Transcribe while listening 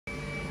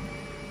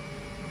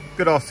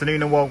Good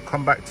afternoon and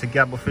welcome back to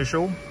Gab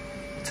Official.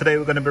 Today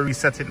we're going to be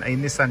resetting a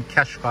Nissan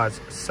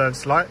Qashqai's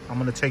service light. I'm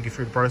going to take you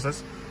through the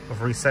process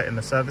of resetting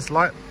the service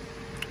light.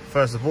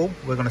 First of all,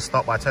 we're going to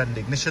start by turning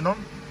the ignition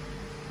on.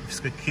 It's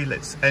got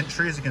keyless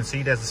entry. As you can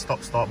see, there's a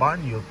stop start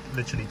button. You'll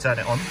literally turn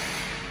it on.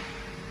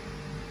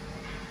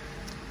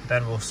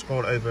 Then we'll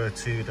scroll over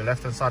to the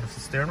left hand side of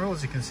the steering wheel.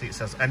 As you can see, it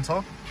says enter.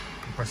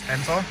 You press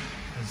enter.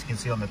 As you can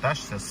see on the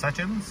dash, it says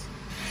settings.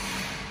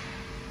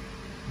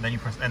 And then you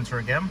press enter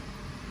again.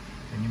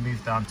 Then you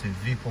move down to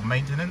vehicle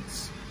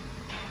maintenance.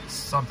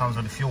 Sometimes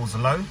when the fuel's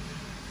low,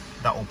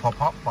 that will pop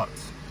up, but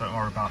don't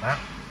worry about that.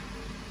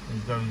 Then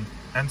you go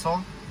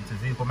enter into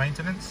vehicle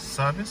maintenance,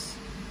 service.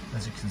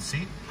 As you can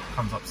see, it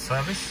comes up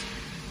service.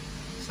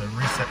 So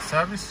reset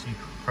service, you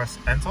press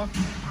enter.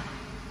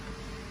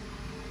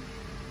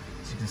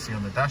 As you can see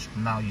on the dash,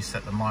 now you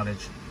set the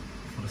mileage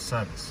for the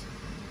service.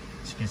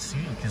 As you can see,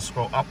 you can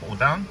scroll up or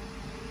down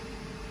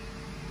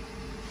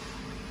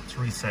to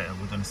reset it.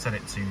 We're going to set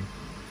it to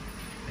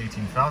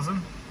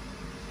 18,000.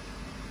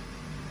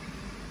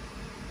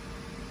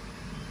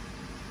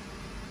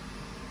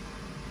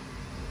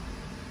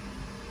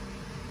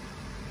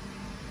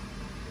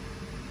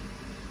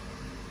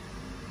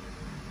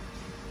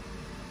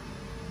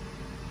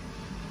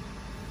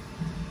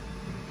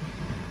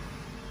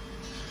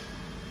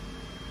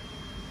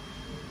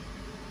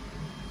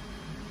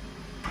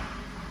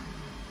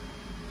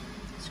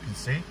 As you can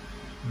see,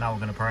 now we're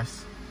going to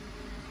press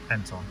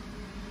enter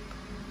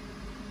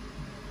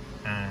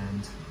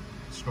and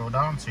scroll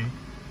down to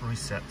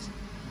reset.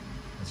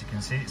 As you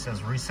can see, it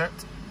says reset,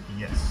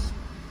 yes.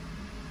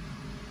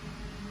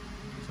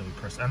 So we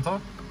press enter.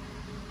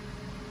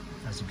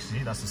 As you can see,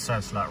 that's the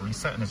service light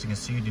reset, and as you can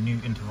see, the new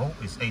interval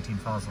is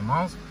 18,000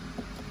 miles.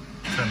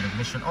 Turn the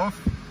ignition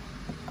off.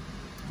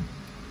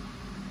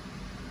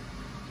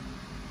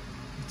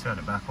 Turn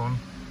it back on.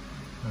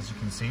 As you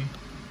can see,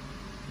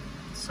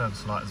 the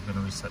service light has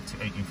been reset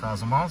to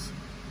 18,000 miles.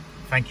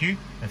 Thank you,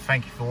 and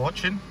thank you for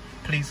watching.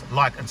 Please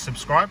like and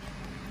subscribe,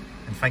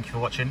 and thank you for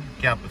watching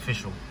Gab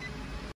Official.